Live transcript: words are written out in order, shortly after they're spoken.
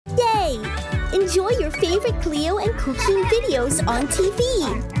Enjoy your favorite Cleo and Cuquín videos on TV.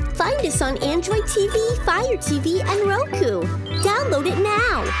 Find us on Android TV, Fire TV, and Roku. Download it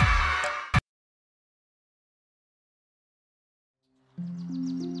now.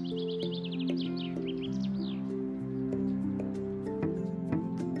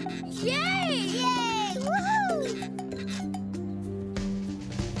 Yay! Yay! Woohoo!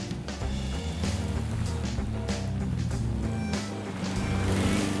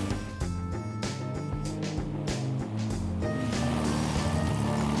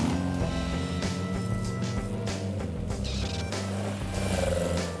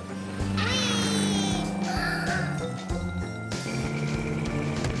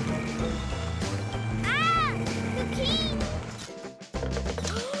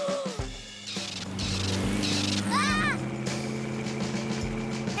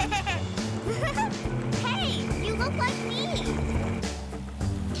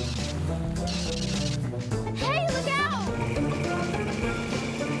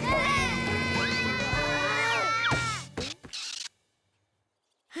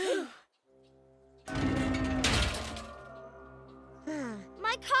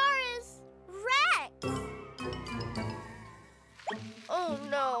 My car is wrecked! Oh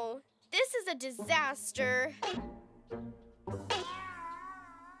no, this is a disaster.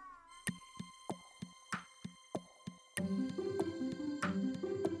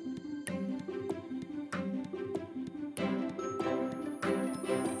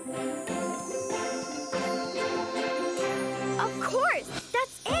 Of course,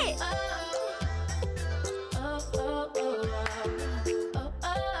 that's it.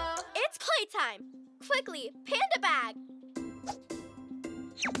 It's playtime. Quickly, panda bag.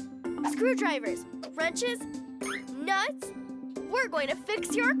 Screwdrivers, wrenches, nuts. We're going to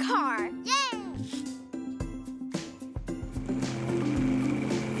fix your car. Yay!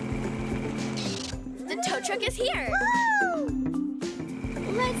 The tow truck is here. Woo!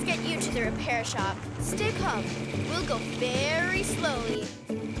 Let's get you to the repair shop. Stay calm. We'll go very slowly.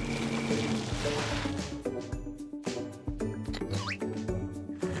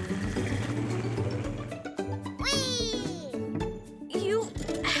 Whee! You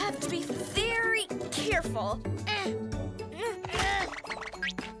have to be very careful.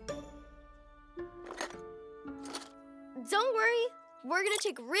 Don't worry. We're going to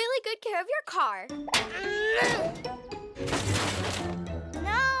take really good care of your car.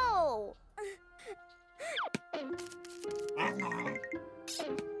 No!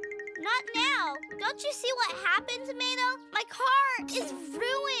 Not now. Don't you see what happened, Tomato? My car is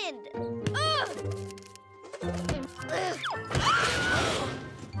ruined. Ugh. Ugh.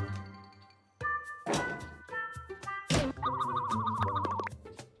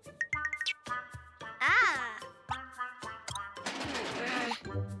 Ah.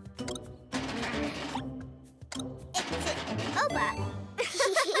 It's Oba.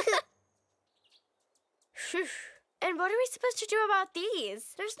 And what are we supposed to do about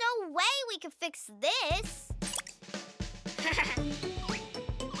these? There's no way we can fix this.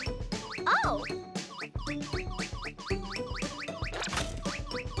 Oh.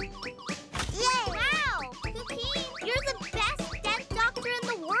 Yay! Wow! Cuquín, you're the best dent doctor in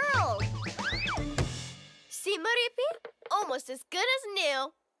the world. See, Maripi? Almost as good as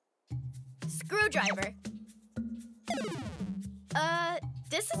new. Screwdriver.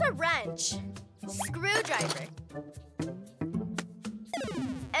 This is a wrench. Screwdriver.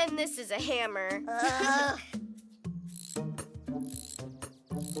 And this is a hammer.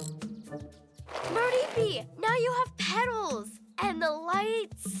 Maripi, now you have pedals and the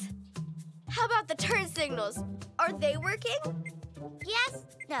lights. How about the turn signals? Are they working? Yes,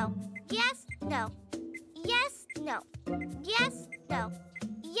 no. Yes, no. Yes, no. Yes, no.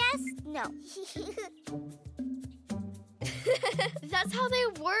 Yes, no. That's how they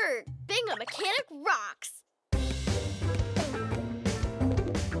work. Being a mechanic rocks.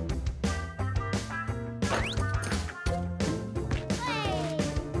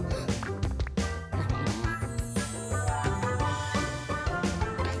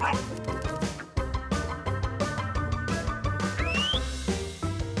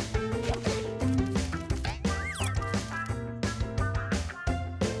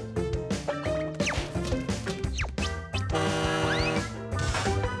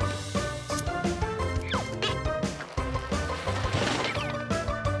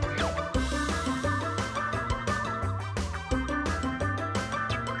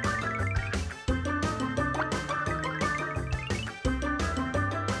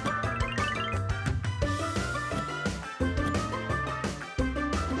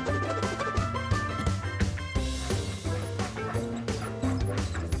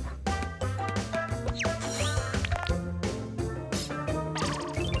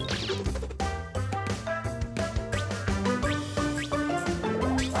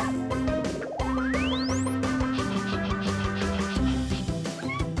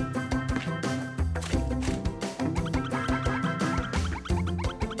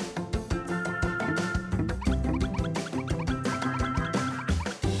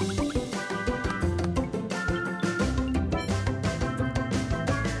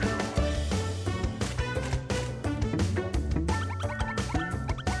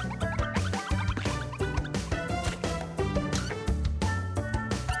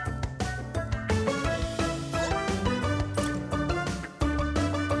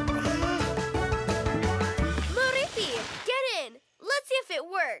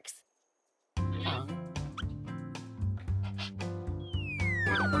 works.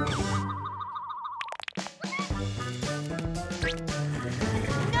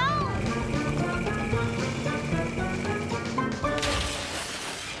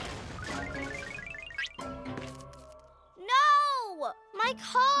 My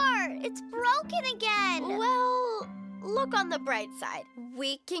car! It's broken again! Well, look on the bright side.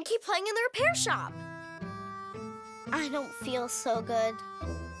 We can keep playing in the repair shop. I don't feel so good.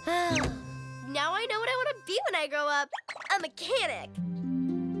 Now I know what I want to be when I grow up. A mechanic.